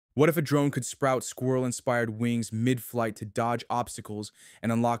What if a drone could sprout squirrel-inspired wings mid-flight to dodge obstacles and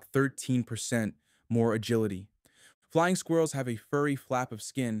unlock 13% more agility? Flying squirrels have a furry flap of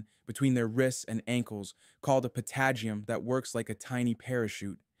skin between their wrists and ankles called a patagium that works like a tiny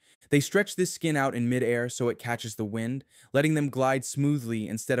parachute. They stretch this skin out in midair so it catches the wind, letting them glide smoothly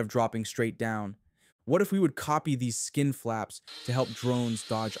instead of dropping straight down. What if we would copy these skin flaps to help drones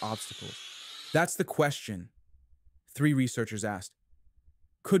dodge obstacles? That's the question, three researchers asked.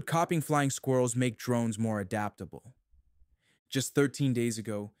 Could copying flying squirrels make drones more adaptable? Just 13 days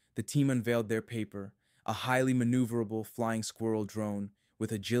ago, the team unveiled their paper, a highly maneuverable flying squirrel drone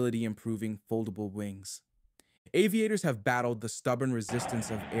with agility improving foldable wings. Aviators have battled the stubborn resistance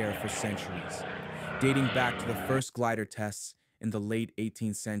of air for centuries, dating back to the first glider tests in the late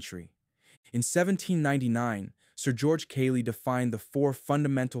 18th century. In 1799, Sir George Cayley defined the four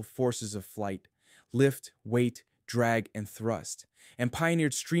fundamental forces of flight: lift, weight, drag, and thrust, and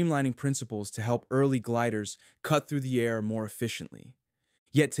pioneered streamlining principles to help early gliders cut through the air more efficiently.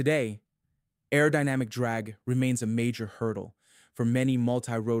 Yet today, aerodynamic drag remains a major hurdle for many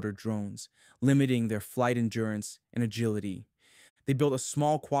multi-rotor drones, limiting their flight endurance and agility. They built a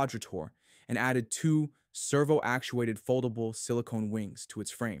small quadrotor and added two servo-actuated foldable silicone wings to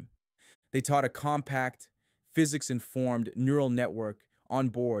its frame. They taught a compact, physics-informed neural network on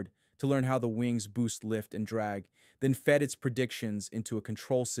board to learn how the wings boost lift and drag, then fed its predictions into a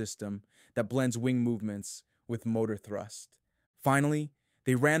control system that blends wing movements with motor thrust. Finally,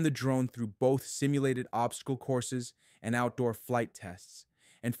 they ran the drone through both simulated obstacle courses and outdoor flight tests,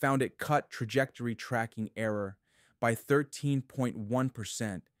 and found it cut trajectory tracking error by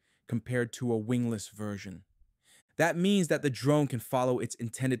 13.1% compared to a wingless version. That means that the drone can follow its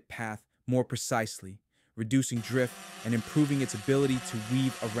intended path more precisely, reducing drift and improving its ability to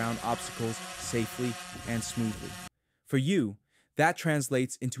weave around obstacles safely and smoothly. For you, that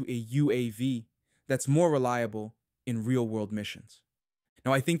translates into a UAV that's more reliable in real-world missions.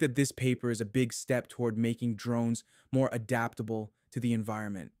 Now, I think that this paper is a big step toward making drones more adaptable to the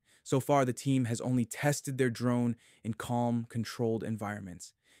environment. So far, the team has only tested their drone in calm, controlled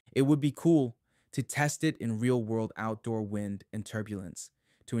environments. It would be cool to test it in real-world outdoor wind and turbulence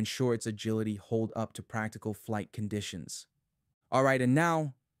to ensure its agility hold up to practical flight conditions. All right, and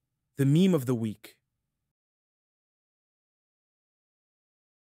now, the meme of the week.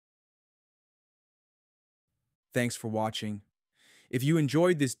 Thanks for watching. If you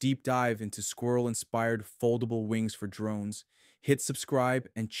enjoyed this deep dive into squirrel-inspired foldable wings for drones, hit subscribe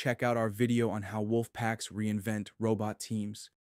and check out our video on how wolf packs reinvent robot teams.